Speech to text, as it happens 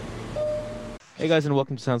Hey guys, and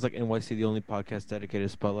welcome to Sounds Like NYC, the only podcast dedicated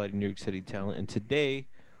to spotlighting New York City talent. And today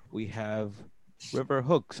we have River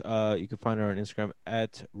Hooks. You can find her on Instagram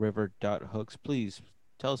at river.hooks. Please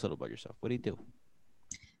tell us a little about yourself. What do you do?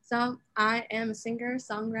 So I am a singer,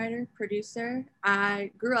 songwriter, producer. I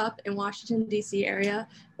grew up in Washington, D.C. area,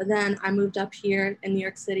 but then I moved up here in New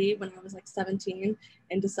York City when I was like 17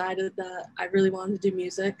 and decided that I really wanted to do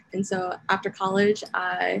music. And so after college,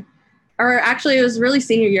 or actually it was really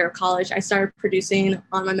senior year of college, I started producing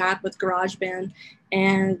on my Mac with GarageBand.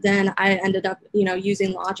 And then I ended up,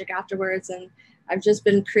 using Logic afterwards. And I've just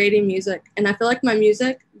been creating music. And I feel like my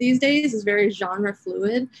music these days is very genre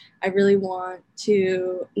fluid. I really want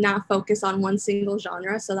to not focus on one single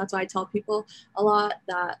genre. So that's why I tell people a lot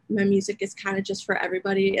that my music is kind of just for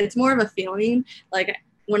everybody. It's more of a feeling. Like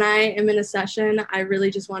when I am in a session, I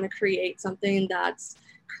really just want to create something that's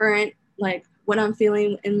current, like what I'm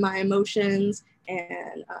feeling in my emotions.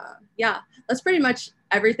 And yeah, that's pretty much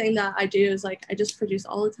everything that I do is like I just produce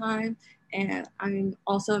all the time. And I'm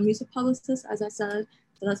also a music publicist, as I said.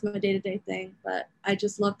 So that's my day-to-day thing. But I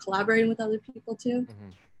just love collaborating with other people too.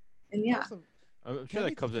 And yeah. Awesome. I'm sure Can that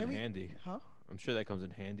we? comes in Can we? handy. Huh? I'm sure that comes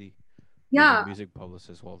in handy being a Yeah. music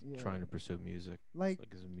publicist while Yeah. trying to pursue music, Like,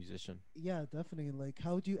 like as a musician. yeah, definitely. Like,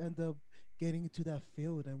 how would you end up getting into that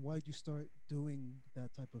field, and why did you start doing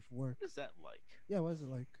that type of work? What is that like? Yeah, what is it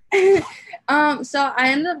like? So I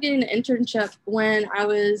ended up getting an internship when I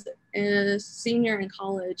was a senior in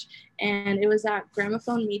college, and it was at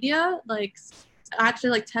Gramophone Media, like actually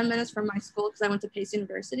like 10 minutes from my school because I went to Pace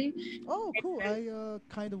University. Oh, cool. I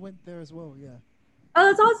kind of went there as well. Yeah. Oh,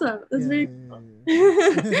 that's awesome. That's Yeah, very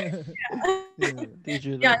yeah, cool. yeah, yeah. Yeah. Did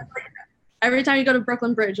you? Yeah, every time you go to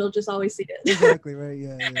Brooklyn Bridge, you'll just always see it. Exactly right.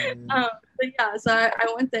 Yeah, yeah, yeah. But yeah, so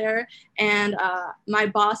I went there, and my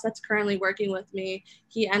boss that's currently working with me,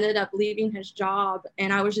 he ended up leaving his job,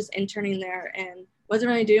 and I was just interning there and wasn't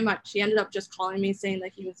really doing much. He ended up just calling me saying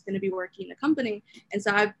that he was going to be working in a company, and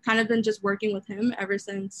so I've kind of been just working with him ever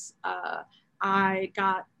since I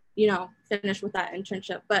got finished with that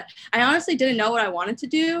internship. But I honestly didn't know what I wanted to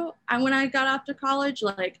do when I got after college.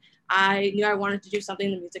 Like I knew I wanted to do something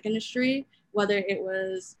in the music industry, whether it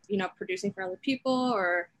was, producing for other people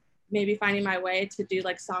or maybe finding my way to do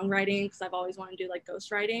like songwriting because I've always wanted to do like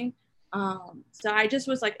ghostwriting. So I just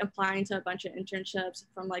was like applying to a bunch of internships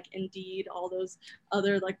from like Indeed, all those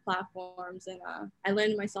other like platforms, and I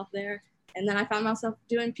landed myself there. And then I found myself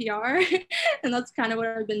doing PR, and that's kind of what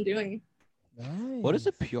I've been doing. Nice. What does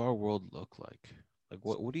the PR world look like? Like,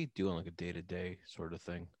 what do you do on like a day-to-day sort of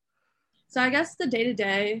thing? So I guess the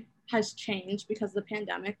day-to-day has changed because of the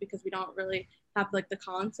pandemic, because we don't really have like the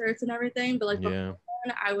concerts and everything. But like Yeah.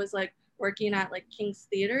 before, I was like working at like King's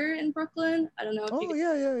Theater in Brooklyn. I don't know if Oh you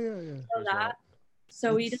yeah, yeah, yeah, yeah. know Where's that.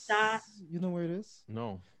 So we did that. You know where it is?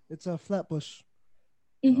 No. It's a Flatbush.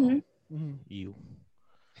 Mm-hmm. Mm-hmm. You.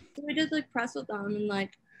 So we did like press with them, and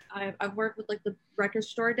like I've worked with like the record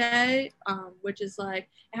store day, which is like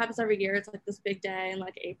it happens every year. It's like this big day in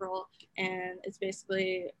like April, and it's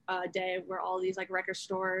basically a day where all these like record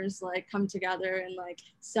stores like come together and like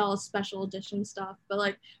sell special edition stuff. But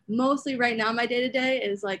like mostly right now, my day to day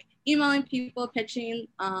is like emailing people, pitching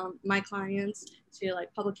my clients to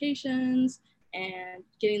like publications and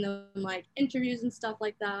getting them like interviews and stuff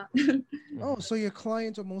like that. Oh, so your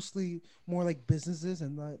clients are mostly more like businesses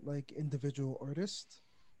and not like individual artists?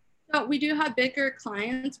 So we do have bigger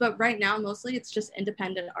clients, but right now mostly it's just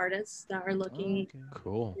independent artists that are Oh, looking okay.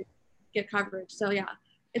 Cool. to get coverage. So yeah,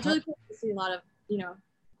 it's How, really cool to see a lot of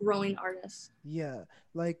growing artists. yeah,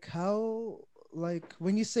 like how, like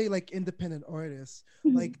when you say like independent artists,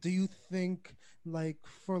 like do you think like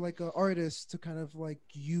for like an artist to kind of like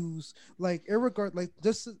use like irregard like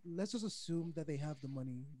just let's just assume that they have the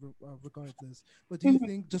money regardless, but do you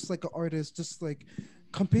think just like an artist just like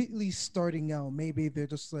completely starting out, maybe they're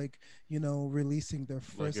just like releasing their Like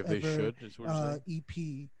first if they ever should, is what you're saying?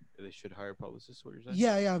 EP. They should hire publicists, what you're saying?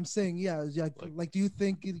 Yeah, yeah, I'm saying, yeah, yeah. Like- Like, do you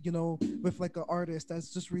think, with like an artist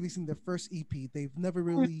that's just releasing their first EP, they've never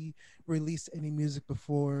really released any music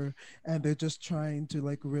before, and they're just trying to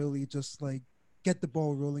like really just like get the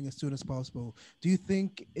ball rolling as soon as possible. Do you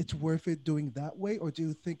think it's worth it doing that way, or do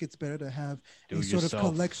you think it's better to have Do a it sort of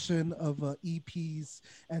yourself. collection of EPs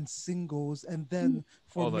and singles, and then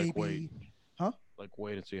for like maybe, wait. huh? Like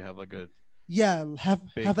wait until you have like a Yeah,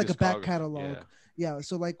 big have like a back discography. catalog. Yeah. Yeah,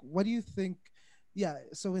 so like what do you think? Yeah,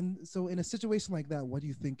 so in a situation like that, what do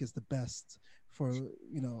you think is the best for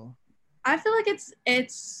I feel like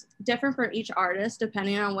it's different for each artist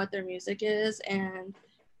depending on what their music is. And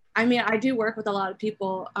I mean, I do work with a lot of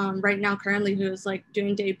people right now currently who's like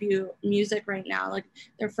doing debut music right now, like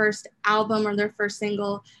their first album or their first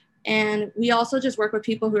single. And we also just work with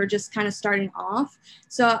people who are just kind of starting off.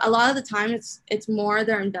 So a lot of the time it's more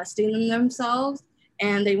they're investing in themselves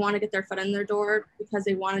and they want to get their foot in their door because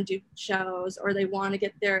they want to do shows or they want to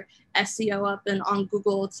get their SEO up and on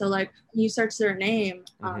Google. So like when you search their name,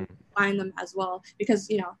 find them as well, because,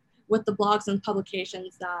 you know, with the blogs and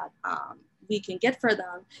publications that we can get for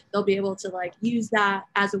them, they'll be able to like use that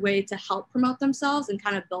as a way to help promote themselves and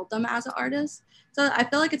kind of build them as an artist. So I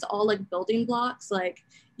feel like it's all like building blocks. Like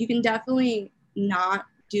you can definitely not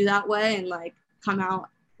do that way and like come out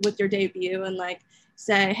with your debut and like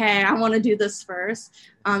say, hey, I want to do this first.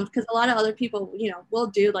 Because a lot of other people, you know, will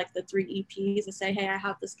do like the 3 EPs and say, hey, I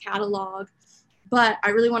have this catalog, but I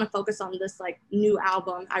really want to focus on this like new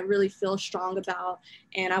album I really feel strong about,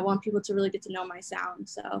 and I want people to really get to know my sound.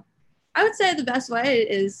 So I would say the best way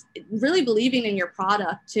is really believing in your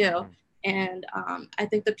product too. And I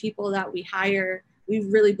think the people that we hire, we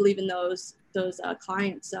really believe in those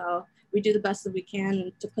clients. So we do the best that we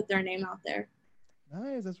can to put their name out there.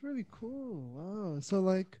 Nice, that's really cool. Wow. So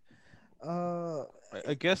like,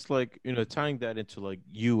 I guess like, you know, tying that into like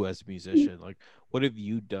you as a musician, like what have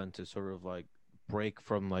you done to sort of like break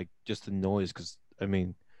from like just the noise? Because I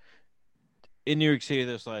mean, in New York City,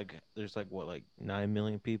 there's like what, like 9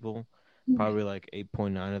 million people, probably like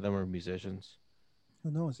 8.9 of them are musicians.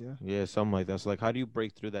 who knows? Yeah, something like that. So like, how do you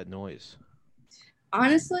break through that noise?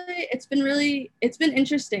 Honestly, it's been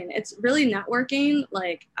interesting. It's really networking.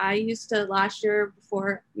 Like I used to last year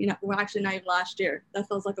before, you know, well, actually not even last year. That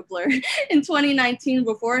feels like a blur. In 2019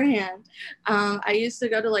 beforehand, I used to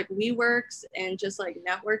go to like WeWorks and just like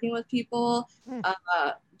networking with people.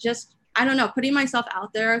 Just, I don't know, putting myself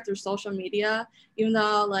out there through social media, even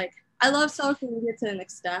though like I love social media to an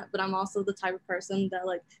extent, but I'm also the type of person that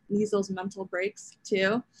like needs those mental breaks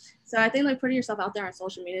too. So I think like putting yourself out there on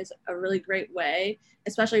social media is a really great way,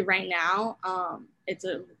 especially right now. It's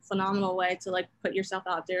a phenomenal way to like put yourself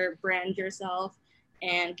out there, brand yourself,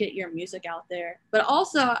 and get your music out there. But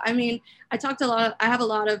also, I mean, I have a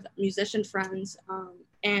lot of musician friends,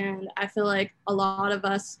 and I feel like a lot of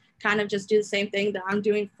us kind of just do the same thing that I'm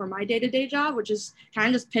doing for my day-to-day job, which is kind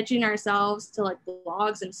of just pitching ourselves to like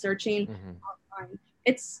blogs and searching online.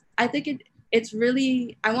 I think it's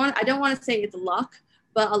really, I don't want to say it's luck,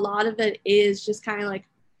 but a lot of it is just kind of like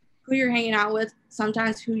who you're hanging out with,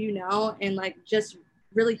 sometimes who you know, and like just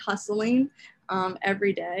really hustling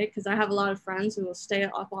every day. Because I have a lot of friends who will stay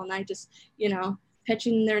up all night just, you know,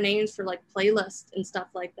 pitching their names for like playlists and stuff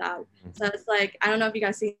like that. So it's like, I don't know if you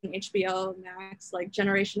guys seen HBO Max, like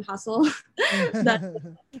Generation Hustle.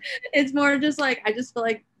 It's more just like, I just feel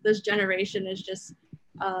like this generation is just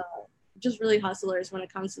really hustlers when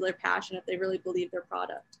it comes to their passion, if they really believe their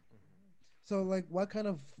product. So like what kind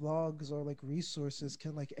of vlogs or like resources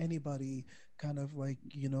can like anybody kind of like,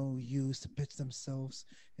 you know, use to pitch themselves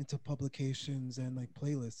into publications and like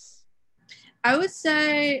playlists? I would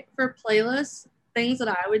say for playlists, things that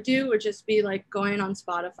I would do would just be like going on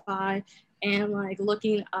Spotify and like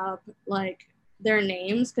looking up like their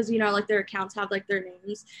names, because, you know, like their accounts have like their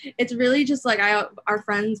names. It's really just like my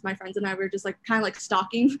friends and I were just like kind of like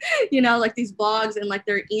stalking, you know, like these blogs and like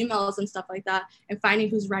their emails and stuff like that, and finding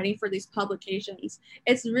who's writing for these publications.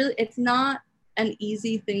 It's not an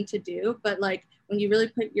easy thing to do, but like when you really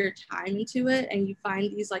put your time into it and you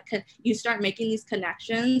find these like you start making these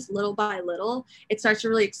connections little by little, it starts to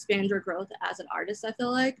really expand your growth as an artist, I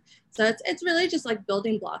feel like. So it's really just like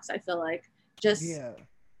building blocks, I feel like, just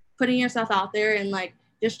putting yourself out there and like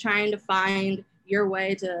just trying to find your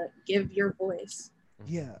way to give your voice.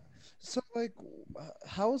 Yeah. So like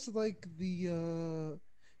how's like the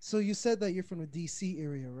so you said that you're from the DC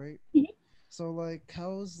area, right? So like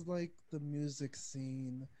how's like the music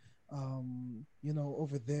scene you know,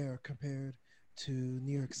 over there compared to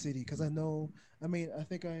New York City? Because I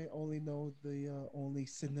think I only know the only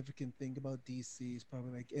significant thing about DC is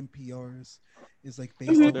probably like NPR's is like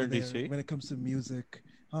based over there DC? When it comes to music.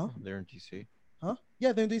 Huh? They're in DC. Huh?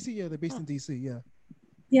 Yeah, they're in DC. Yeah, they're based in DC. Yeah.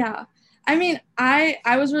 Yeah. I mean, I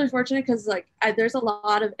was really fortunate because like there's a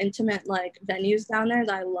lot of intimate like venues down there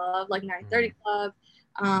that I love, like 930 Club,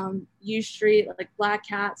 U Street, like Black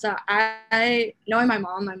Cat. So I knowing my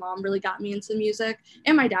mom really got me into music,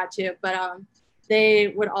 and my dad too. But they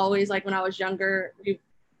would always, like when I was younger,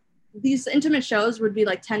 these intimate shows would be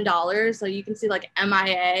like $10. So you can see like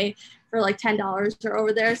MIA for like $10 or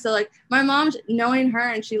over there. So like my mom, knowing her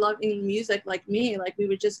and she loving music like me, like we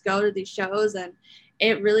would just go to these shows, and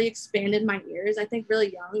it really expanded my ears, I think,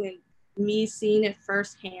 really young. And me seeing it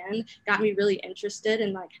firsthand got me really interested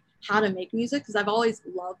in like how to make music, because I've always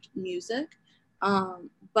loved music.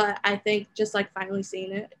 But I think just like finally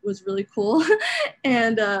seeing it was really cool.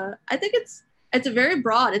 And I think it's a very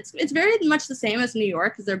broad. It's very much the same as New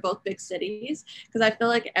York because they're both big cities. Because I feel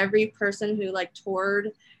like every person who like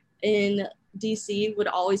toured in DC would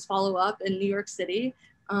always follow up in New York City.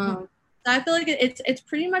 So I feel like it's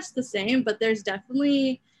pretty much the same, but there's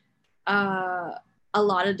definitely a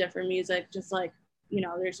lot of different music. Just like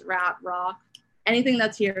there's rap, rock, anything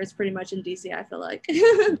that's here is pretty much in DC. I feel like.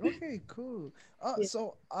 Okay, cool. Yeah.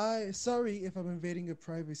 So sorry if I'm invading your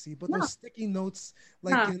privacy, but No. those sticky notes,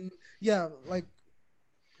 like like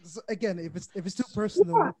again, if it's too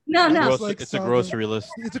personal, No, no. It's a grocery list.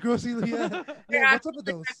 It's a grocery. Yeah. What's up with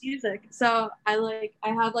those? Music. So I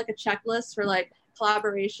have like a checklist for like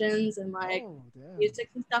collaborations and like music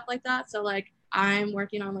and stuff like that. So like I'm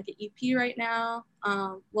working on like an EP right now.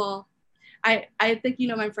 Well, I think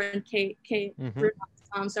my friend Kate.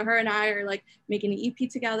 So her and I are like making an EP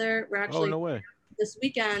together. We're actually no way. this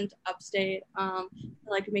weekend upstate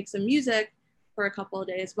like make some music for a couple of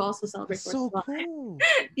days. We'll also celebrate That's so 4th of July. cool.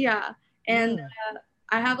 Yeah. And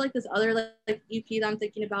I have like this other like EP that I'm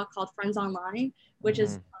thinking about called Friends Online, which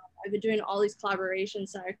is I've been doing all these collaborations.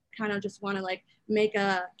 So I kind of just want to like make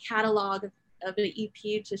a catalog of an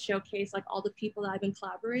EP to showcase like all the people that I've been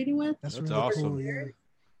collaborating with. That's really awesome. cool. Yeah.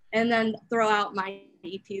 And then throw out my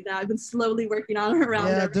EP that I've been slowly working on around.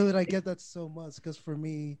 Yeah, dude, I get that so much because for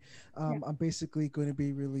me, I'm basically going to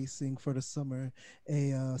be releasing for the summer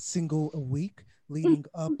a single a week leading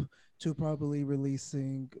up to probably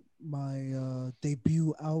releasing my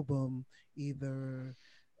debut album either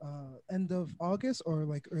end of August or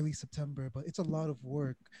like early September. But it's a lot of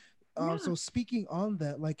work. So speaking on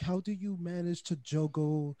that, like, how do you manage to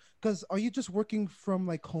juggle? Because are you just working from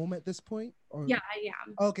like home at this point? Or yeah, I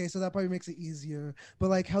am. Okay, so that probably makes it easier. But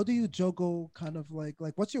like, how do you juggle? Kind of like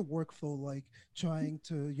what's your workflow like? Trying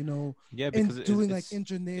to because doing like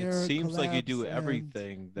engineer. It seems like you collabs do and-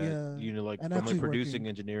 everything that like and from actually like producing, working.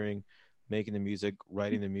 engineering, making the music,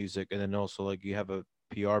 writing the music, and then also like you have a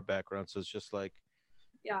PR background, so it's just like,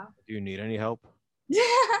 Yeah. do you need any help?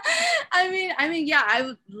 I mean, yeah, I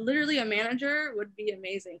would literally a manager would be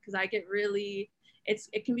amazing because I get really,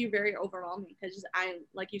 it can be very overwhelming because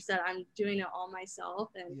like you said, I'm doing it all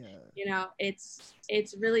myself, and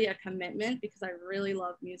it's really a commitment because I really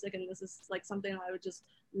love music, and this is like something I would just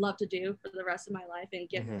love to do for the rest of my life and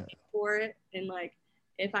get paid for it. And like,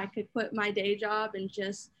 if I could quit my day job and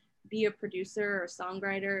just be a producer or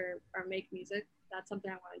songwriter or make music, that's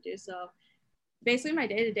something I want to do. So basically my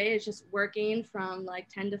day to day is just working from like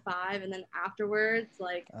 10 to 5, and then afterwards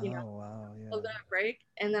like a little bit of break,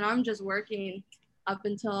 and then I'm just working up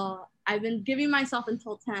until I've been giving myself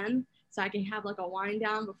until 10 so I can have like a wind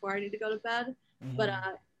down before I need to go to bed. But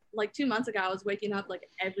like 2 months ago I was waking up like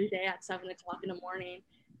every day at 7 o'clock in the morning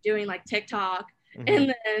doing like TikTok,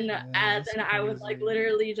 and then I would like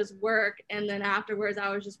literally just work, and then afterwards I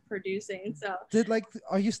was just producing. So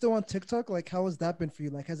are you still on TikTok? Like, how has that been for you?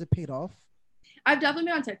 Like, has it paid off? I've definitely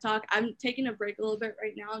been on TikTok. I'm taking a break a little bit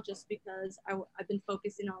right now just because I've been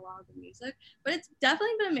focusing on a lot of the music, but it's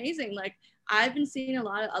definitely been amazing. Like, I've been seeing a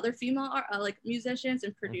lot of other female like musicians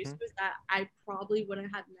and producers that I probably wouldn't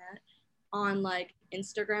have met on like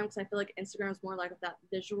Instagram, because I feel like Instagram is more like that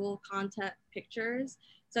visual content, pictures.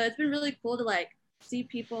 So it's been really cool to like see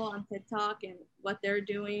people on TikTok and what they're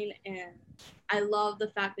doing, and I love the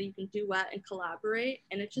fact that you can duet and collaborate,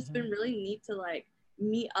 and it's just been really neat to like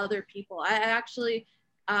meet other people. I actually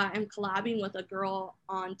am collabing with a girl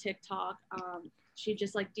on TikTok. She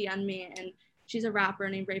just like DM'd me, and she's a rapper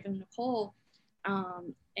named Raven Nicole.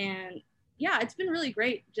 And yeah, it's been really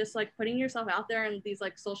great just like putting yourself out there in these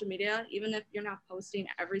like social media, even if you're not posting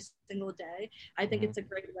every single day. I think it's a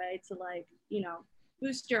great way to like,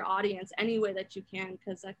 boost your audience any way that you can,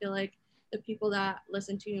 because I feel like the people that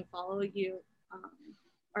listen to you and follow you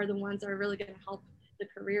are the ones that are really going to help the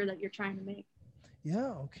career that you're trying to make.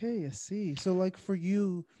 Yeah, okay, I see. So like for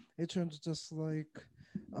you, in terms of just like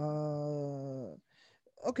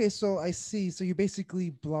okay, so I see. So you're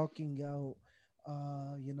basically blocking out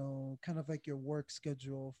kind of like your work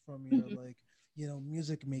schedule from your like,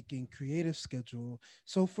 music making creative schedule.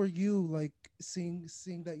 So for you, like seeing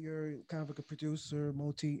that you're kind of like a producer,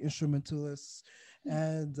 multi-instrumentalist,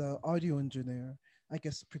 and audio engineer, I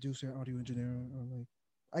guess producer, audio engineer, or like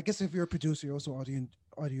I guess if you're a producer, you're also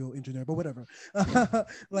audio engineer, but whatever.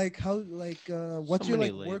 Like how, like what's your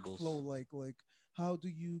like labels. workflow like how do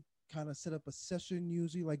you kind of set up a session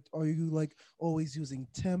usually? Like, are you like always using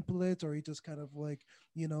templates, or are you just kind of like,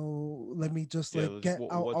 let me just like get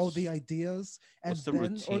out all the ideas and then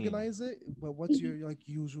routine? Organize it? But what's your like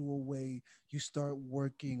usual way you start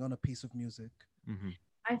working on a piece of music?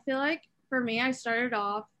 I feel like for me, I started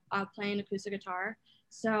off playing acoustic guitar.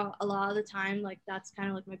 So a lot of the time, like that's kind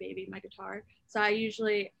of like my baby, my guitar. So I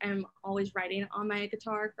usually am always writing on my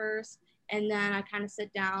guitar first, and then I kind of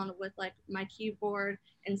sit down with like my keyboard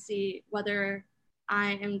and see whether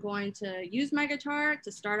I am going to use my guitar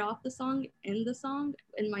to start off the song in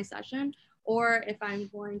my session, or if I'm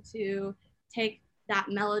going to take that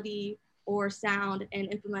melody or sound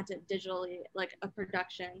and implement it digitally, like a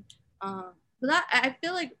production. But that I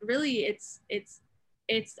feel like really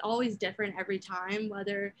it's always different every time,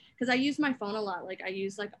 whether because I use my phone a lot, like I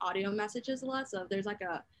use like audio messages a lot. So if there's like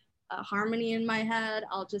a harmony in my head,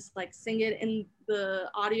 I'll just like sing it in the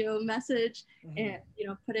audio message and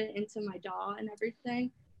put it into my DAW and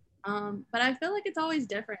everything. But I feel like it's always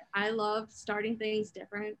different. I love starting things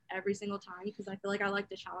different every single time because I feel like I like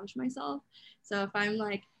to challenge myself. So if I'm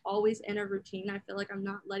like always in a routine, I feel like I'm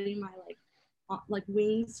not letting my like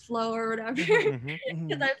wings flow or whatever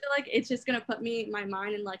because I feel like it's just gonna put my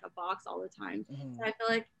mind in like a box all the time. So I feel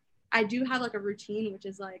like I do have like a routine, which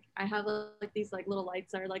is like I have like these like little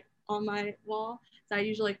lights that are like on my wall. So I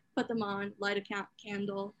usually like put them on, light a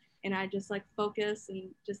candle, and I just like focus and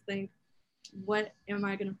just think, what am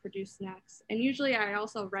I gonna produce next? And usually I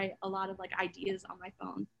also write a lot of like ideas on my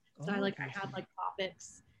phone. So I have like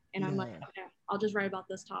topics, and I'm like, okay, I'll just write about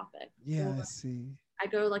this topic. Yeah, I see. I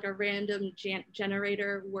go like a random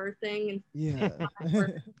generator word thing and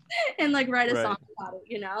and like write a song about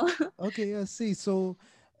it, Okay, yeah, see. So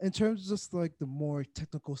in terms of just like the more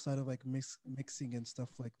technical side of like mixing and stuff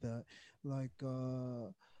like that, like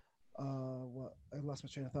what I lost my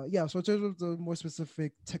train of thought. Yeah, so in terms of the more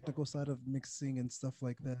specific technical side of mixing and stuff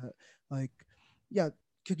like that, like yeah,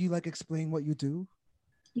 could you like explain what you do?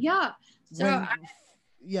 Yeah. So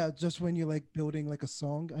just when you're like building like a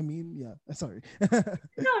song. I mean, yeah. Sorry.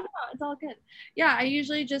 No, it's all good. Yeah, I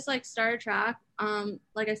usually just like start a track.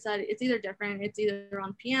 Like I said, it's either different. It's either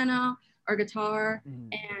on piano or guitar,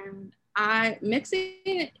 and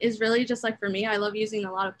mixing is really just like for me. I love using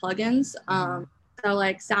a lot of plugins. So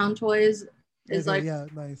like Soundtoys is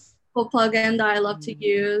nice. Full plugin that I love to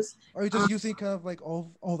use. Or you're just using kind of like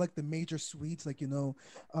all like the major suites, like so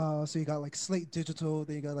you got like Slate Digital,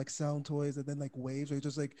 then you got like Soundtoys, and then like Waves, or you're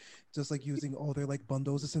just like using all their like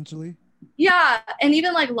bundles essentially. Yeah, and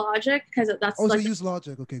even like Logic, because that's so you use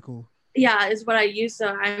Logic. Okay, cool. Yeah, is what I use. So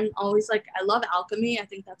I'm always like, I love Alchemy. I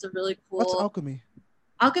think that's a really cool. What's Alchemy?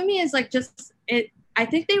 Alchemy is like just it. I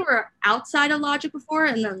think they were outside of Logic before,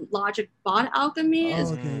 and then Logic bought Alchemy.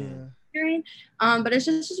 But it's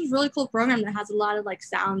just a really cool program that has a lot of like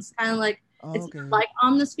sounds, kind of like it's like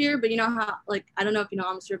Omnisphere, but you know how like I don't know if you know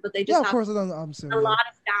Omnisphere, but they just have of course I know Omnisphere, a lot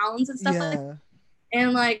of sounds and stuff like that.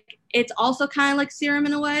 And like it's also kind of like Serum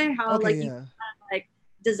in a way, how you kind of, like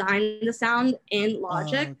design the sound in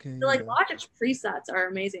Logic. So like Logic's presets are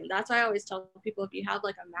amazing. That's why I always tell people, if you have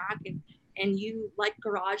like a Mac and you like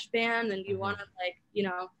GarageBand and you want to like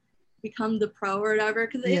become the pro or whatever,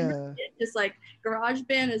 because it's just like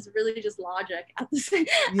GarageBand is really just Logic at the same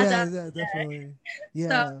definitely.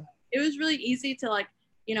 So it was really easy to like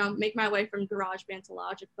make my way from GarageBand to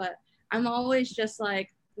Logic, but I'm always just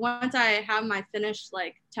like, once I have my finished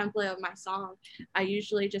like template of my song, I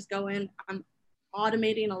usually just go in. I'm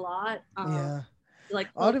automating a lot.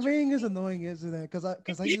 Like automating is annoying, isn't it?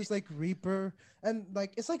 Because I use like Reaper, and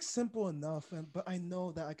like it's like simple enough, but I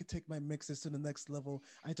know that I could take my mixes to the next level.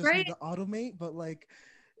 I just need to automate, but like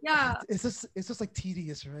it's just like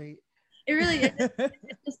tedious, right? It really is.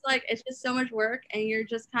 It's just so much work, and you're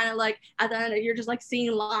just kind of like at the end you're just like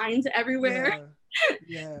seeing lines everywhere.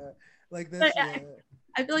 Like this.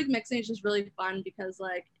 I feel like mixing is just really fun because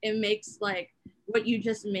like it makes like what you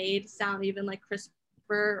just made sound even like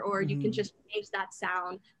crisper, or you can just change that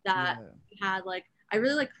sound that you had. Like I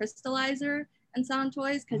really like Crystallizer and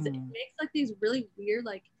Soundtoys because it makes like these really weird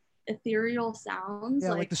like ethereal sounds.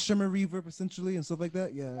 Yeah, like the shimmer reverb essentially and stuff like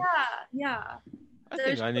that. Yeah. I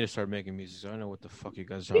think I need to start making music, so I know what the fuck you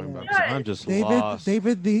guys are talking about. I'm just lost.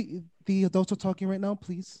 David, the adults are talking right now,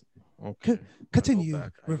 please. Okay. Continue,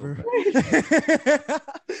 River.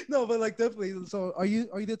 No, but like definitely. So are you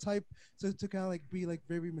the type to kind of like be like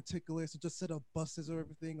very meticulous and just set up buses or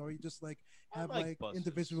everything, or you just like have like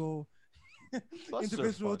individual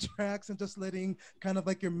tracks and just letting kind of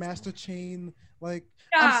like your master chain like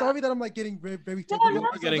I'm sorry that I'm like getting very, very technical.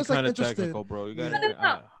 You're getting kind of technical, bro. You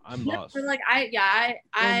got I'm lost. Like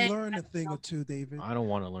I learn a thing or two, David. I don't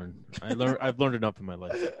want to learn. I've learned enough in my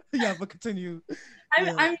life. Yeah, but continue.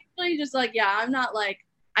 I'm usually just like I'm not like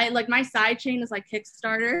I like my side chain is like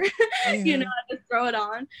Kickstarter, you know, I just throw it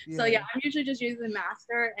on. So yeah, I'm usually just using the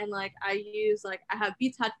master, and like I use like I have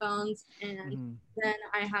Beats headphones, and then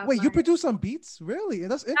I have. Wait, you produce on Beats? Really?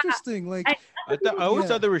 That's interesting. Like I always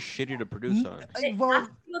thought they were shitty to produce on. Well,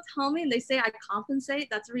 people tell me, and they say I compensate.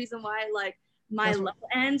 That's the reason why like my low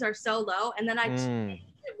ends are so low, and then I change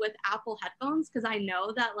it with Apple headphones because I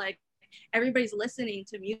know that like everybody's listening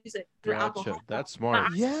to music through Apple headphones. That's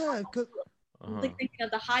smart. Yeah. Like thinking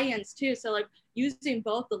of the high ends too. So like using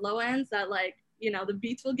both the low ends that like, you know, the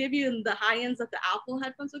Beats will give you and the high ends that the Apple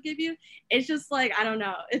headphones will give you. It's just like, I don't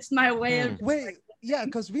know. It's my way of yeah,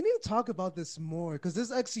 because we need to talk about this more because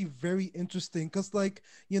this is actually very interesting because like,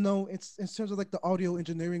 you know, it's in terms of like the audio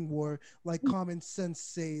engineering war, like common sense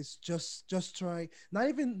says just try not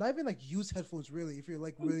even like use headphones really if you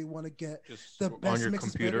like really want to get just the best on your mix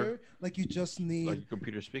computer better, like you just need like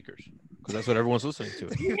computer speakers because that's what everyone's listening to.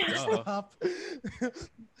 Stop.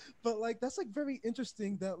 But like that's like very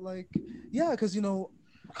interesting that like because you know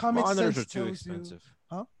common monitors sense are too expensive.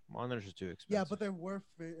 Huh? Monitors are too expensive. Yeah, but they're worth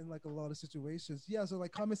it in like a lot of situations. Yeah, so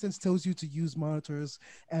like common sense tells you to use monitors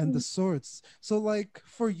and the sorts. So like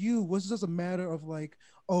for you, was it just a matter of like,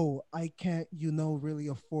 oh, I can't, you know, really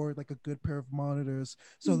afford like a good pair of monitors,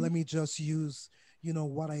 so let me just use, you know,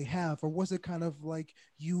 what I have? Or was it kind of like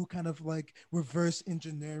you kind of like reverse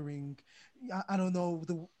engineering? I don't know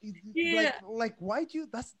like why do you?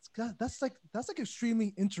 That's like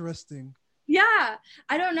extremely interesting. Yeah,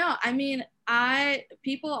 I don't know. I mean,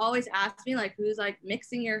 people always ask me like who's like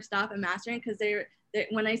mixing your stuff and mastering because they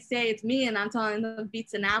when I say it's me and I'm telling them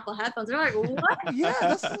Beats and Apple headphones, they're like, what?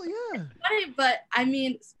 That's funny, but I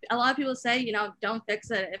mean, a lot of people say, you know, don't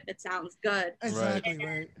fix it if it sounds good. Exactly,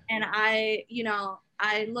 right. And I, you know,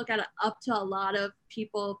 I look at it up to a lot of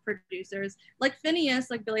people, producers like Phineas,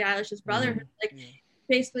 like Billie Eilish's brother, who like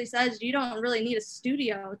basically says you don't really need a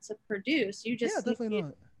studio to produce. You just definitely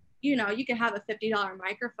not. You know, you can have a $50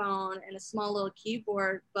 microphone and a small little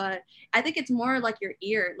keyboard, but I think it's more like your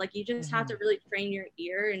ear. Like you just have to really train your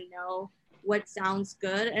ear and know what sounds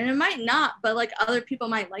good. And it might not, but like other people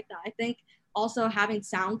might like that. I think also having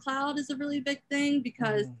SoundCloud is a really big thing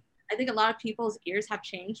because I think a lot of people's ears have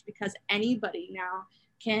changed because anybody now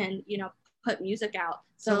can, you know, put music out.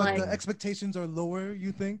 So like the expectations are lower,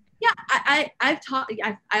 you think? Yeah,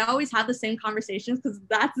 I always have the same conversations because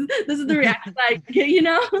this is the reaction I get, you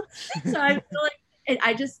know. So I feel like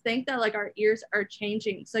I just think that like our ears are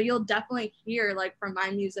changing. So you'll definitely hear like from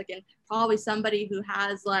my music and probably somebody who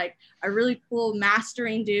has like a really cool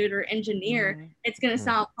mastering dude or engineer. It's gonna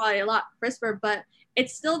sound probably a lot crisper, but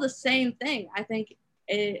it's still the same thing. I think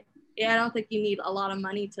I don't think you need a lot of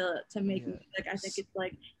money to make music. I think it's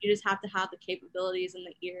like you just have to have the capabilities and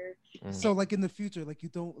the ear. So like in the future, like you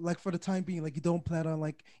don't like for the time being, like you don't plan on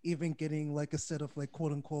like even getting like a set of like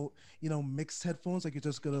quote unquote, you know, mixed headphones. Like you're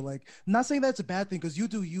just gonna like not saying that's a bad thing because you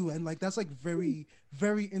do you and like that's like very,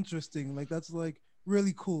 very interesting. Like that's like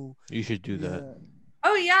really cool. You should do that.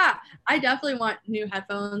 Oh yeah, I definitely want new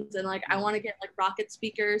headphones and like I want to get like Rocket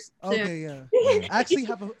speakers soon. Okay, yeah. I actually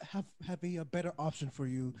have a better option for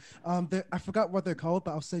you. I forgot what they're called,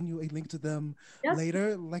 but I'll send you a link to them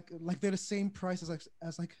later. Like they're the same price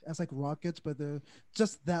as Rockets, but they're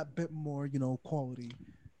just that bit more, you know, quality.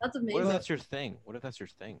 That's amazing. What if that's your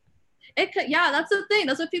thing? It could, that's the thing.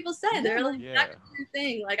 That's what people say. They're like that's your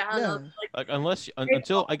thing. Like I don't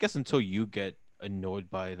know. Like until you get annoyed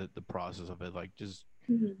by the process of it, like just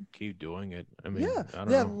keep doing it. I mean, I don't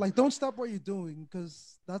know. Like don't stop what you're doing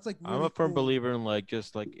because that's like really I'm a firm believer in like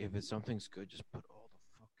just like if something's good, just put all the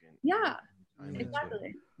fucking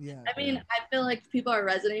exactly. Yeah. I mean, I feel like people are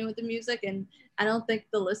resonating with the music, and I don't think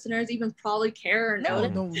the listeners even probably care or know.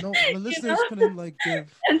 No. The listeners couldn't like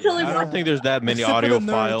give. Until I don't think there's that many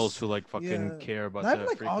audiophiles who like fucking care about that.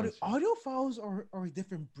 Like audiophiles are a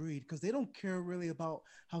different breed because they don't care really about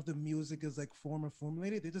how the music is like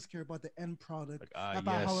formulated. They just care about the end product,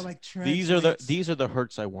 about how it like translates. These are the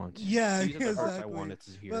hertz I want. Yeah, these are the hertz I wanted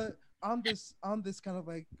to hear. But on this kind of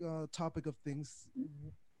like topic of things,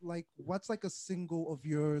 like what's like a single of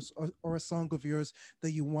yours or a song of yours that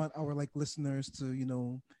you want our like listeners to, you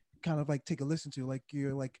know, kind of like take a listen to, like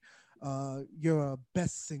your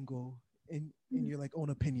best single in your like own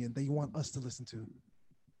opinion that you want us to listen to?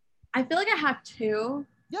 I feel like I have two.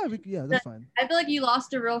 Yeah, that's fine. I feel like You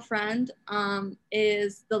Lost a Real Friend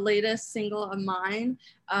is the latest single of mine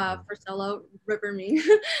for solo, River Me.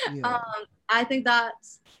 I think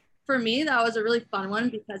that's, for me, that was a really fun one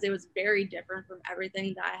because it was very different from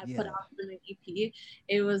everything that I had put out in the EP.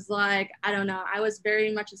 It was like, I don't know, I was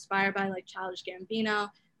very much inspired by like Childish Gambino,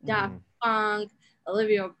 Daft Punk,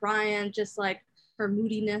 Olivia O'Brien, just like her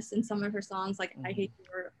moodiness in some of her songs, like I Hate You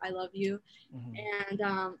or I Love You. And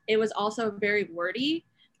it was also very wordy.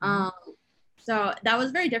 So that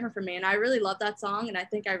was very different for me, and I really love that song, and I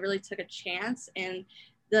think I really took a chance, and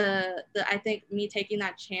the I think me taking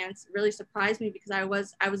that chance really surprised me, because I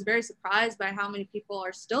was very surprised by how many people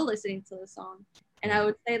are still listening to the song. And I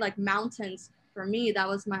would say like Mountains, for me, that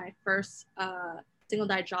was my first single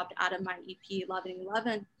that I dropped out of my EP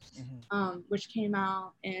 1111, which came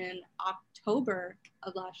out in October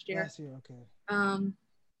of last year. Okay.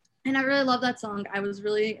 And I really love that song. I was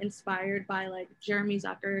really inspired by like Jeremy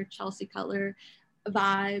Zucker, Chelsea Cutler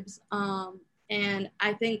vibes. And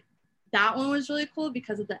I think that one was really cool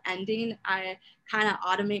because of the ending. I kind of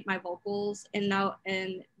automate my vocals and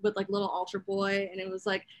with like Little Altar Boy. And it was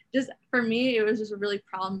like, just for me, it was just a really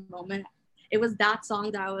proud moment. It was that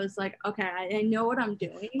song that I was like, okay, I know what I'm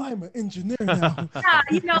doing. I'm an engineer now.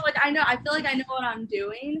 Yeah, like I feel like I know what I'm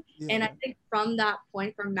doing. Yeah. And I think from that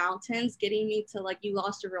point, from Mountains, getting me to like You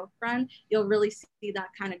Lost a Real Friend, you'll really see that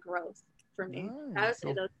kind of growth for me. I would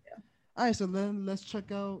say those two. All right, so then let's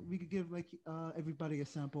check out, we could give like everybody a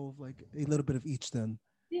sample of like a little bit of each then.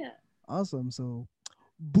 Yeah. Awesome, so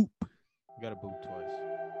boop. You gotta boop twice.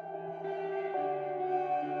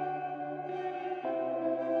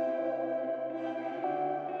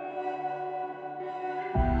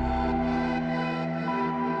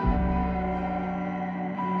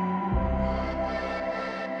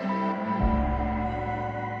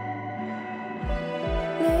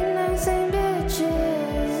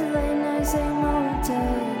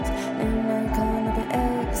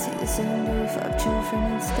 Same dude, fuck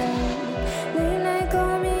children instead. Late night,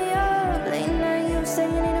 call me up. Late night, you say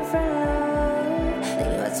you need a friend love.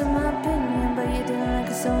 Then you asked my opinion, but you didn't like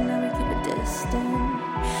it, so now we keep it distant.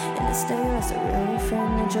 And I stay as a real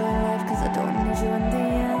friend. Enjoy life, cause I don't need you in the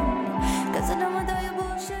end. Cause I don't want all your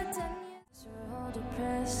bullshit 10 years. We're all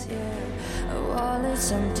depressed, yeah. Our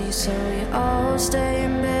wallet's empty, so we all stay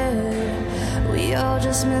in bed. We all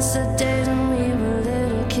just miss the days when we were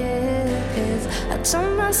little kids. I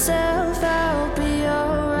told myself I'll be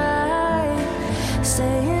alright,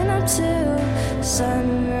 staying up till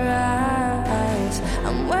sunrise.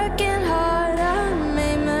 I'm working hard, I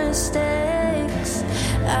made mistakes.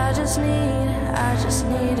 I just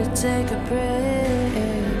need to take a break.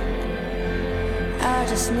 I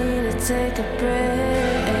just need to take a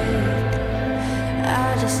break.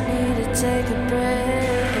 I just need to take a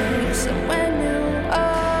break. So when you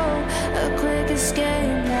a quick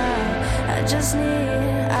escape now. I just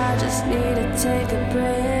need to take a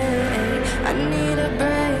break. I need a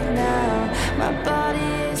break now. My body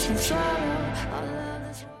is in trouble.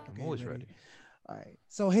 I'm always ready. All right.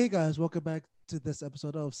 So hey guys, welcome back to this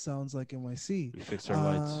episode of Sounds Like NYC. We fixed our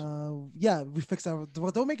lights. Yeah, we fixed our.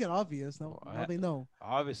 Well, don't make it obvious. No, they know.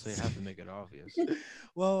 Obviously, I have to make it obvious.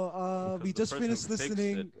 Well, we just finished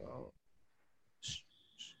listening.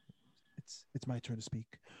 It's my turn to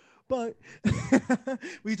speak. But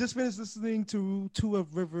we just finished listening to two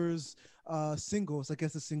of River's singles. I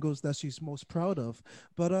guess the singles that she's most proud of.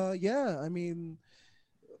 But yeah, I mean,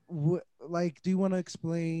 like, do you want to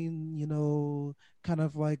explain, kind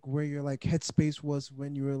of like where your like headspace was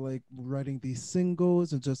when you were like writing these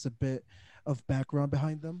singles and just a bit of background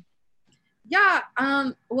behind them? Yeah.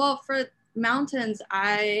 Well, for Mountains,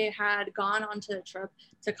 I had gone onto a trip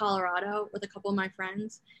to Colorado with a couple of my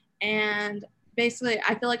friends, and basically,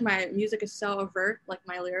 I feel like my music is so overt, like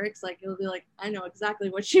my lyrics, like it'll be like, I know exactly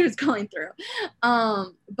what she was going through.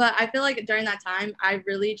 But I feel like during that time, I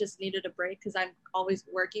really just needed a break because I'm always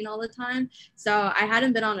working all the time. So I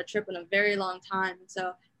hadn't been on a trip in a very long time.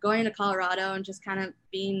 So going to Colorado and just kind of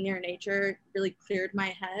being near nature really cleared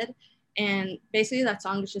my head. And basically that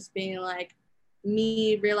song is just being like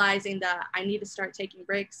me realizing that I need to start taking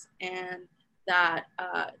breaks, and that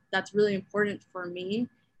that's really important for me.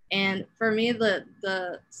 And for me,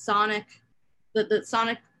 the sonic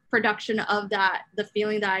production of that, the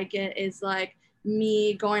feeling that I get is like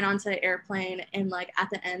me going onto an airplane, and like at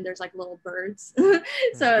the end there's like little birds.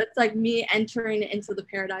 So it's like me entering into the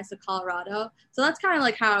paradise of Colorado. So that's kind of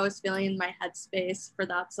like how I was feeling in my headspace for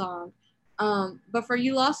that song. But for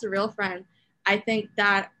You Lost a Real Friend, I think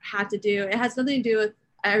that it has nothing to do with,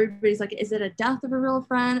 everybody's like, is it a death of a real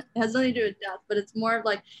friend? It has nothing to do with death, but it's more of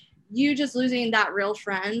like you just losing that real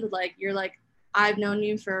friend. Like, you're like, I've known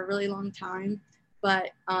you for a really long time,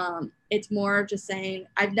 but it's more of just saying,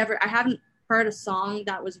 I haven't heard a song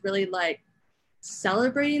that was really like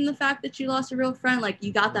celebrating the fact that you lost a real friend. Like,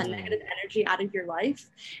 you got that negative energy out of your life.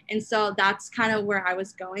 And so that's kind of where I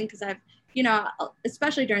was going, because I've,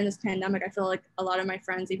 especially during this pandemic, I feel like a lot of my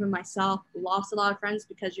friends, even myself, lost a lot of friends,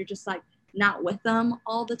 because you're just like not with them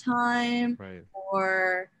all the time, Right.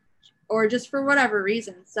 or just for whatever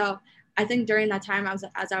reason. So I think during that time,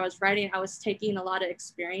 as I was writing, I was taking a lot of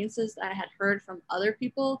experiences that I had heard from other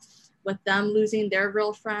people with them losing their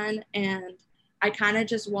real friend. And I kind of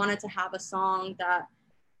just wanted to have a song that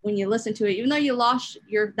when you listen to it, even though you lost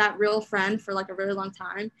that real friend for like a really long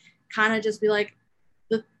time, kind of just be like,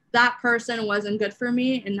 that person wasn't good for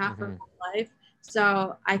me and not for my life.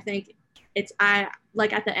 So I think I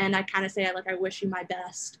like at the end, I kind of say like, I wish you my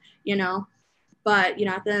best, you know, but you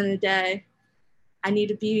know, at the end of the day, I need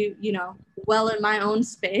to be, you know, well in my own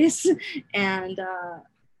space. And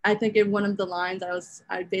I think in one of the lines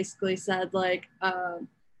I basically said like,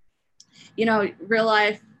 you know, real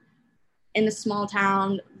life in a small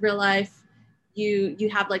town, real life, you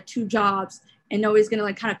have like 2 jobs and nobody's gonna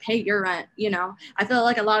like kind of pay your rent, you know. I feel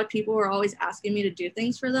like a lot of people were always asking me to do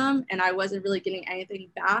things for them and I wasn't really getting anything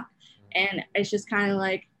back. And it's just kind of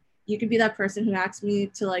like, you could be that person who asks me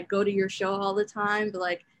to like go to your show all the time, but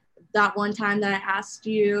like that one time that I asked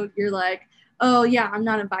you, you're like, oh yeah, I'm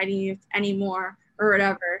not inviting you anymore or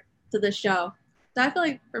whatever to the show. So I feel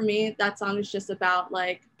like for me, that song is just about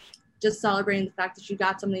like, just celebrating the fact that you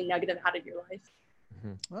got something negative out of your life.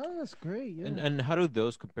 Oh, that's great. Yeah. And how do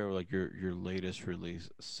those compare with like your latest release,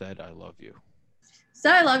 Said I Love You?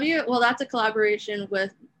 Said I Love You, well, that's a collaboration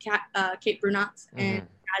with Kate Brunatz and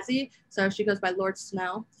Kazi. So she goes by Lord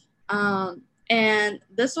Snow. And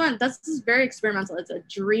this is very experimental. It's a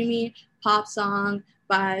dreamy pop song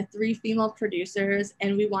by 3 female producers,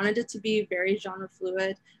 and we wanted it to be very genre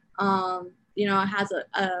fluid. You know, it has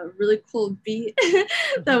a really cool beat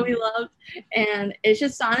that we loved. And it's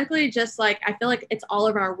just sonically just like, I feel like it's all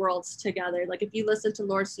of our worlds together. Like if you listen to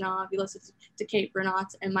Lord Snow, if you listen to Kate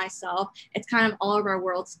Brunatz and myself, it's kind of all of our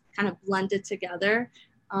worlds kind of blended together.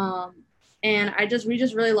 And we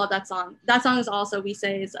just really love that song. That song is also, we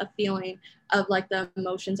say, is a feeling of like the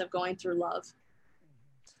emotions of going through love,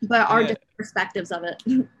 but our different perspectives of it.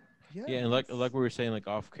 Yeah, and like we were saying, like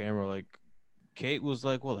off camera, like Kate was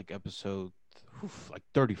like, well, like episode like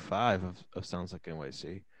 35 of Sounds Like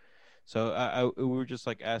NYC. So we were just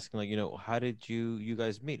like asking, like, you know, how did you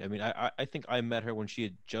guys meet? I mean, I think I met her when she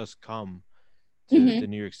had just come to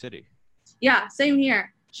New York City. Yeah, same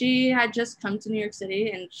here. She had just come to New York City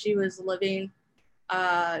and she was living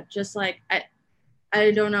just like,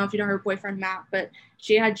 I don't know if you know her boyfriend, Matt, but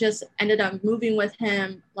she had just ended up moving with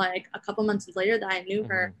him like a couple months later that I knew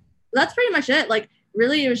her. But that's pretty much it. Like,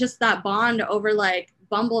 really, it was just that bond over like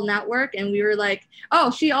Bumble Network. And we were like, oh,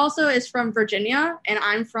 she also is from Virginia and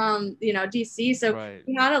I'm from, you know, DC. So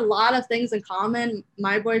we had a lot of things in common.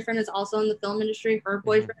 My boyfriend is also in the film industry. Her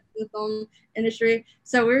boyfriend is in the film industry.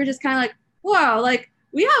 So we were just kind of like, wow, like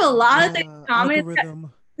we have a lot of things in common.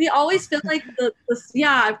 Algorithm. We always feel like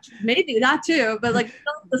yeah, maybe that too, but like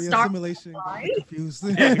the star assimilation got confused.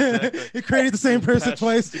 Yeah, exactly. It created the same person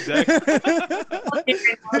twice. Exactly.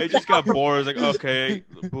 It just got bored. It's like, okay,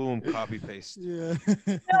 boom, copy paste. Yeah.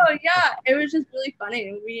 No, yeah, it was just really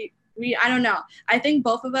funny. We I don't know. I think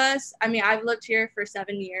both of us. I mean, I've lived here for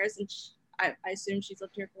 7 years, and I assume she's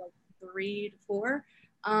lived here for like 3 to 4.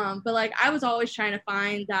 But like I was always trying to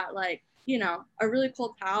find that, like, you know, a really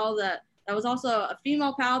cool pal that was also a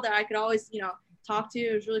female pal that I could always, you know, talk to.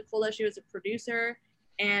 It was really cool that she was a producer,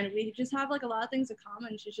 and we just have like a lot of things in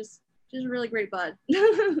common. She's a really great bud.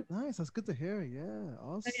 Nice, that's good to hear. Yeah,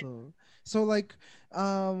 also. So like,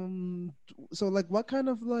 what kind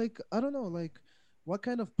of like, I don't know, like, what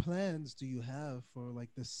kind of plans do you have for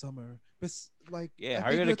like this summer? Like, yeah, how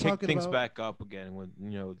are you gonna kick things back up again when,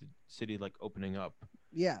 you know, the city like opening up?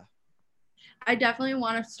 Yeah, I definitely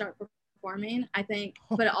want to start performing, I think,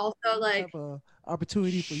 but also like have a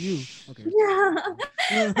opportunity for you. Okay. Yeah.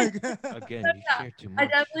 Again, you share too much. I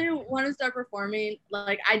definitely want to start performing.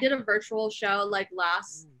 Like I did a virtual show like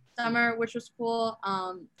last summer, which was cool,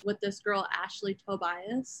 with this girl Ashley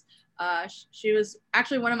Tobias. She was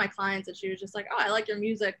actually one of my clients, and she was just like, oh, I like your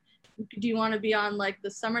music, do you want to be on like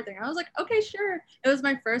the summer thing? I was like, okay, sure. It was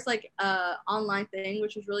my first like online thing,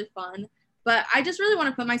 which was really fun. But I just really want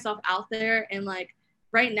to put myself out there, and like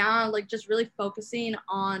right now, like just really focusing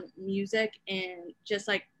on music and just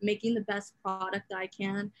like making the best product that I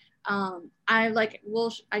can.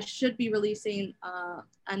 I should be releasing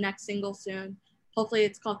a next single soon. Hopefully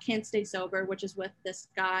it's called Can't Stay Sober, which is with this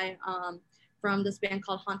guy from this band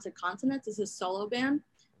called Haunted Continents. It's his solo band.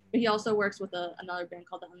 But he also works with another band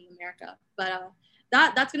called Down in America. But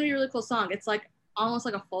that's gonna be a really cool song. It's like almost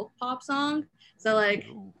like a folk pop song. So like,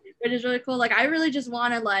 it is really cool. Like I really just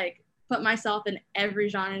want to like put myself in every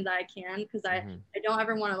genre that I can, because I don't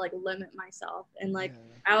ever want to like limit myself. And like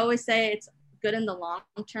I always say, it's good in the long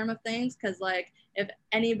term of things. Because like if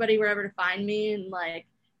anybody were ever to find me and like,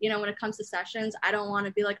 you know, when it comes to sessions, I don't want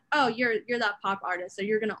to be like, oh, you're that pop artist, so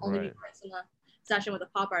you're gonna only be in the session with a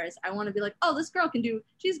pop artist. I want to be like, oh, this girl can do.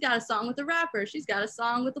 She's got a song with a rapper. She's got a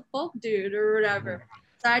song with a folk dude or whatever.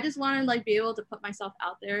 So I just want to like be able to put myself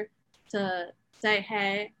out there to say,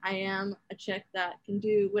 hey, I am a chick that can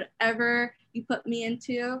do whatever you put me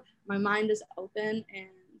into. My mind is open, and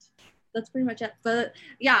that's pretty much it. But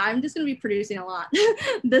yeah, I'm just gonna be producing a lot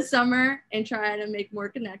this summer and try to make more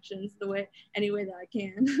connections any way that I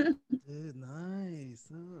can. Dude,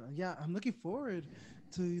 nice. Yeah, I'm looking forward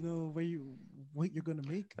to what you're gonna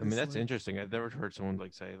make. I mean, that's interesting. I've never heard someone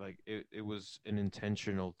like say like it was an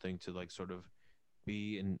intentional thing to like sort of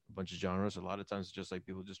be in a bunch of genres. A lot of times it's just like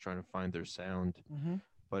people just trying to find their sound.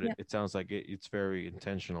 But it sounds like it's very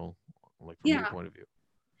intentional, like from your point of view.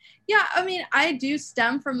 Yeah, I mean, I do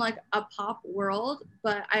stem from like a pop world,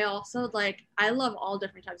 but I also like I love all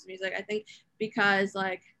different types of music. I think because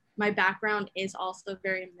like my background is also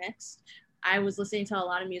very mixed. I was listening to a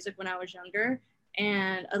lot of music when I was younger,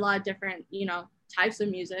 and a lot of different, you know, types of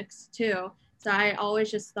musics too. So I always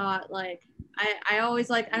just thought like I always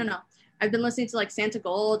like, I don't know, I've been listening to like Santa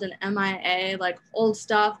Gold and MIA, like old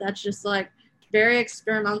stuff that's just like very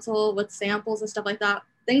experimental with samples and stuff like that.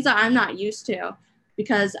 Things that I'm not used to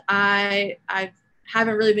because I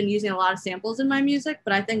haven't really been using a lot of samples in my music.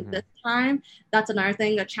 But I think this time that's another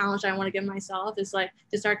thing, a challenge I want to give myself is like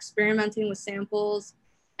to start experimenting with samples.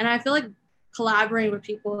 And I feel like collaborating with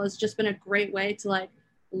people has just been a great way to like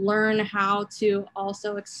learn how to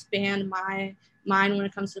also expand my mind when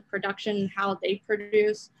it comes to production and how they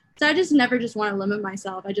produce. So I just never just want to limit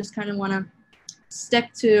myself. I just kind of want to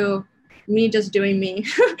stick to me just doing me,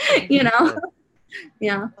 you know?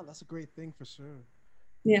 Yeah. Oh, that's a great thing for sure.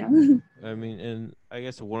 Yeah. I mean, and I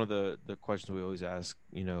guess one of the questions we always ask,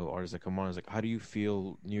 you know, artists that come on is like, how do you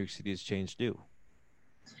feel New York City has changed you?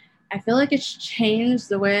 I feel like it's changed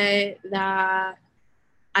the way that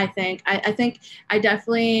I think. I think I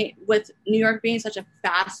definitely, with New York being such a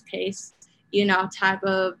fast-paced, you know, type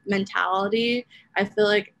of mentality, I feel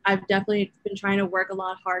like I've definitely been trying to work a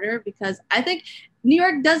lot harder because I think New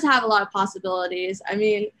York does have a lot of possibilities. I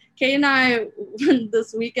mean, Kate and I,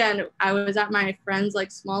 this weekend, I was at my friend's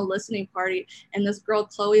like small listening party, and this girl,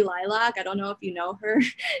 Chloe Lilac, I don't know if you know her,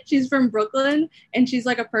 she's from Brooklyn, and she's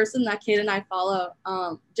like a person that Kate and I follow,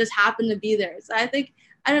 just happened to be there. So I think,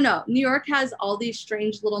 I don't know, New York has all these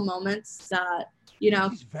strange little moments that, you know.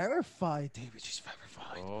 She's verified, David. She's verified.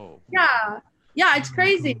 Oh. Yeah, it's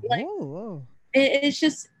crazy. Like, whoa. It's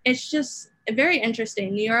just very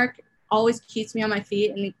interesting. New York always keeps me on my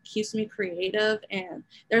feet and it keeps me creative, and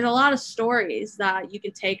there's a lot of stories that you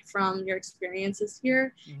can take from your experiences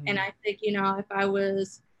here. And I think, you know, if I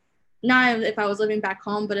was living back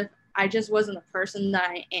home, but if I just wasn't the person that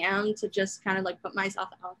I am to just kind of like put myself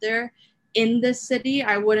out there in this city,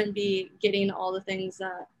 I wouldn't be getting all the things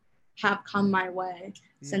that have come my way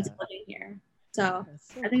since living here. So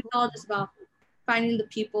I think it's all just about finding the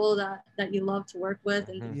people that you love to work with.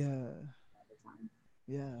 And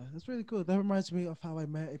yeah, that's really cool. That reminds me of how I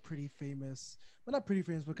met a pretty famous, well, not pretty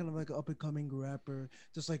famous, but kind of like an up and coming rapper,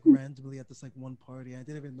 just like randomly at this like one party. I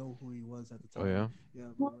didn't even know who he was at the time. Oh yeah, yeah,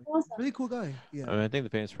 but, like, really cool guy. Yeah, I mean, I think the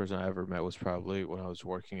famous person I ever met was probably when I was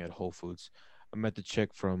working at Whole Foods. I met the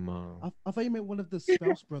chick from. I thought you met one of the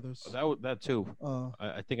Spouse brothers. That too.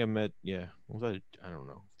 I think I met. Yeah, was that? I don't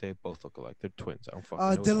know. They both look alike. They're twins. I don't fucking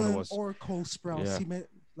know Dylan or Cole Sprouse. Yeah. He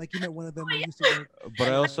met one of them. When used to work. But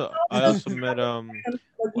I also met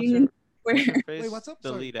what's up?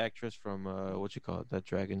 The lead actress from what you call it? That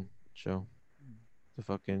dragon show, the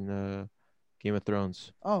fucking Game of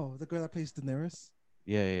Thrones. Oh, the girl that plays Daenerys.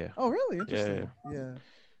 Yeah. Oh, really? Interesting. Yeah.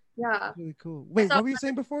 Yeah. Really cool. Wait, what were you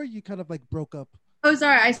saying before? You kind of like broke up. Oh,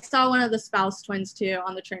 sorry. I saw one of the Spouse twins too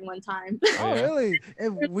on the train one time. Oh, really?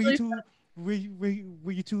 And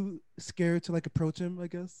were you too scared to like approach him? I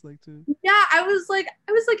guess like to. Yeah, I was like,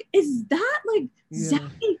 is that like Zach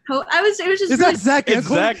and Cody? It was just. Is that Zach and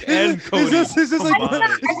Cody? Zach and Cody. Is this like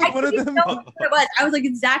one of them? It was. I was like,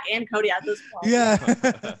 it's Zach and Cody at this point. Yeah.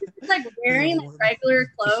 It's like wearing like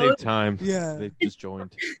regular clothes. Same time. Yeah. They just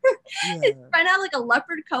joined. His friend had like a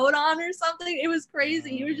leopard coat on or something. It was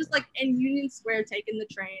crazy. He was just like in Union Square taking the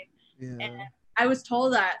train. Yeah. And I was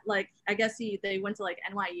told that like I guess they went to like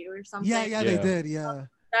NYU or something. Yeah, they did. Yeah.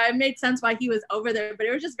 It made sense why he was over there, but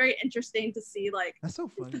it was just very interesting to see like. That's so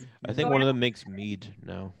funny. I think one of them makes mead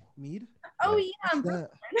now. Mead? Oh yeah.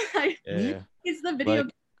 Yeah. It's the video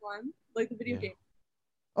game one, like the video game.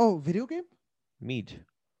 Oh, video game? Mead.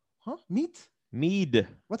 Huh? Meat? Mead.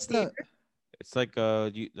 What's that? It's like a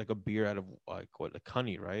beer out of like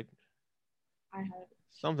honey, right? I have.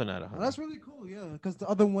 Something out of Oh, Honey. that's really cool. Yeah, because the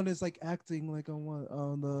other one is like acting like on what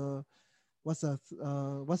on the what's that?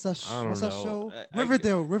 What's that? I don't What's that know. show? I-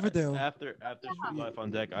 Riverdale. Riverdale. After Street Life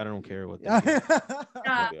on Deck, I don't care what they Yeah. do. Yeah,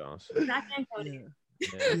 I'll be honest. Zach and Cody. Yeah.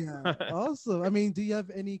 Yeah. Yeah. Also, I mean, do you have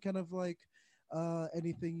any kind of like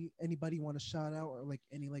anything anybody want to shout out or like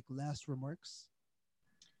any like last remarks?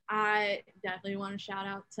 I definitely want to shout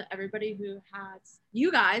out to everybody who has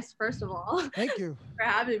you guys, first of all, Thank you. for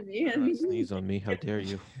having me. Sneeze on me. How dare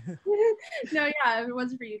you? No, yeah, if it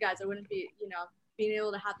wasn't for you guys, I wouldn't be, being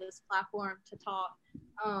able to have this platform to talk.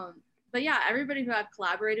 But yeah, everybody who I've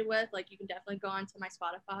collaborated with, like, you can definitely go onto my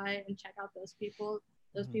Spotify and check out those people.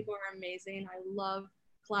 Those Mhm. people are amazing. I love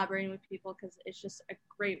collaborating with people because it's just a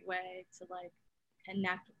great way to like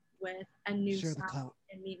connect with a new Share the sound clout.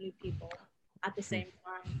 and meet new people at the same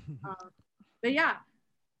time. But yeah,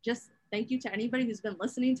 just thank you to anybody who's been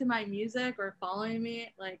listening to my music or following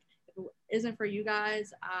me. Like, if it isn't for you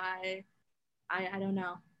guys, I don't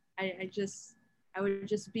know. I would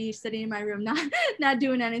just be sitting in my room, not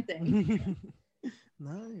doing anything.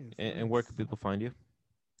 Nice. And where can people find you?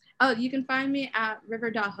 Oh, you can find me at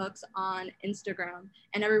river.hooks on Instagram,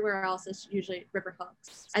 and everywhere else is usually River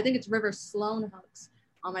Hooks. I think it's River Sloan Hooks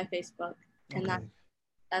on my Facebook, and Okay.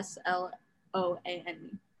 that's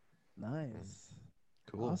SLOANE. Nice.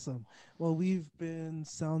 Cool. Awesome. Well, we've been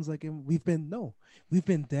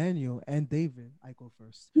Daniel and David. I go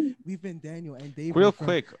first. We've been Daniel and David. Real from-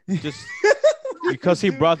 quick, just because he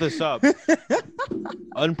brought this up,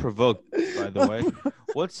 unprovoked, by the way.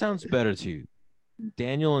 What sounds better to you,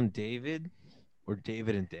 Daniel and David, or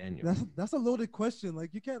David and Daniel? That's a loaded question.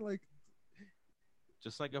 Like, you can't like.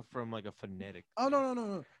 Just like from a phonetic. Oh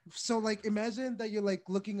no. So like, imagine that you're like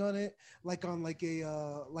looking on it like on like a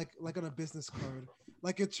like on a business card.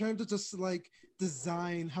 Like, in terms of just like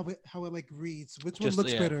design, how it like reads. Which one Just,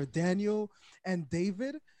 looks yeah. better, Daniel and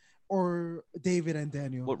David, or David and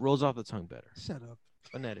Daniel? What rolls off the tongue better? Shut up.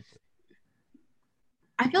 Phonetically.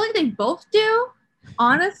 I feel like they both do,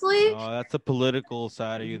 honestly. Oh, that's the political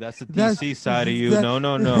side of you. That's the That's- DC side of you. that-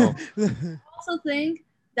 No. I also think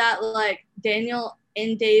that like Daniel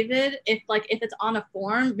and David, if it's on a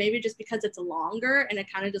form, maybe just because it's longer and it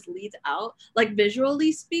kind of just leads out, like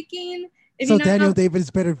visually speaking. If So you know Daniel David is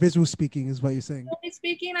better visual speaking, is what you're saying. visually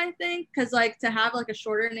speaking, I think, because like to have like a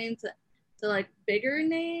shorter name to like bigger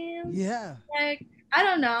names, Yeah. like I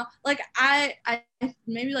don't know, like I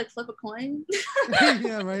maybe like flip a coin.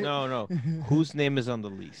 Yeah, right. No. Whose name is on the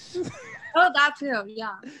lease? Oh, that too,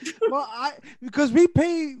 yeah. Well, because we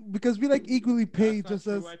like equally pay just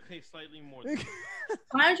as I pay slightly more.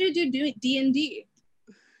 Why don't you do D&D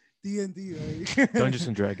D&D, right? Dungeons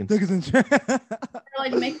and Dragons. Dungeons and Dragons. or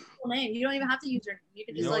like make a full name? You don't even have to use your name. You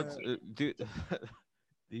can You just know like what, dude,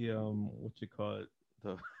 the what you call it,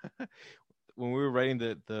 the when we were writing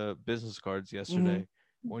the business cards yesterday,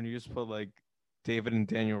 when you just put like David and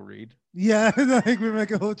Daniel Reed. Yeah, like we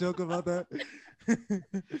make a whole joke about that.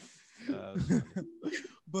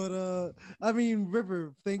 But I mean,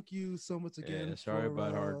 River, thank you so much again. Yeah, sorry for,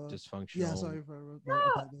 about our dysfunctional. Yeah, sorry for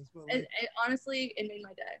about this. But, it honestly, it made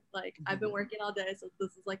my day. Like I've been working all day, so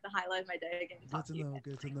this is like the highlight of my day again. good to know.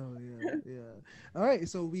 Good to know. Yeah. All right,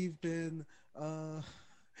 so we've been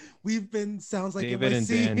sounds like David and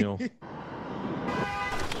NYC. Daniel.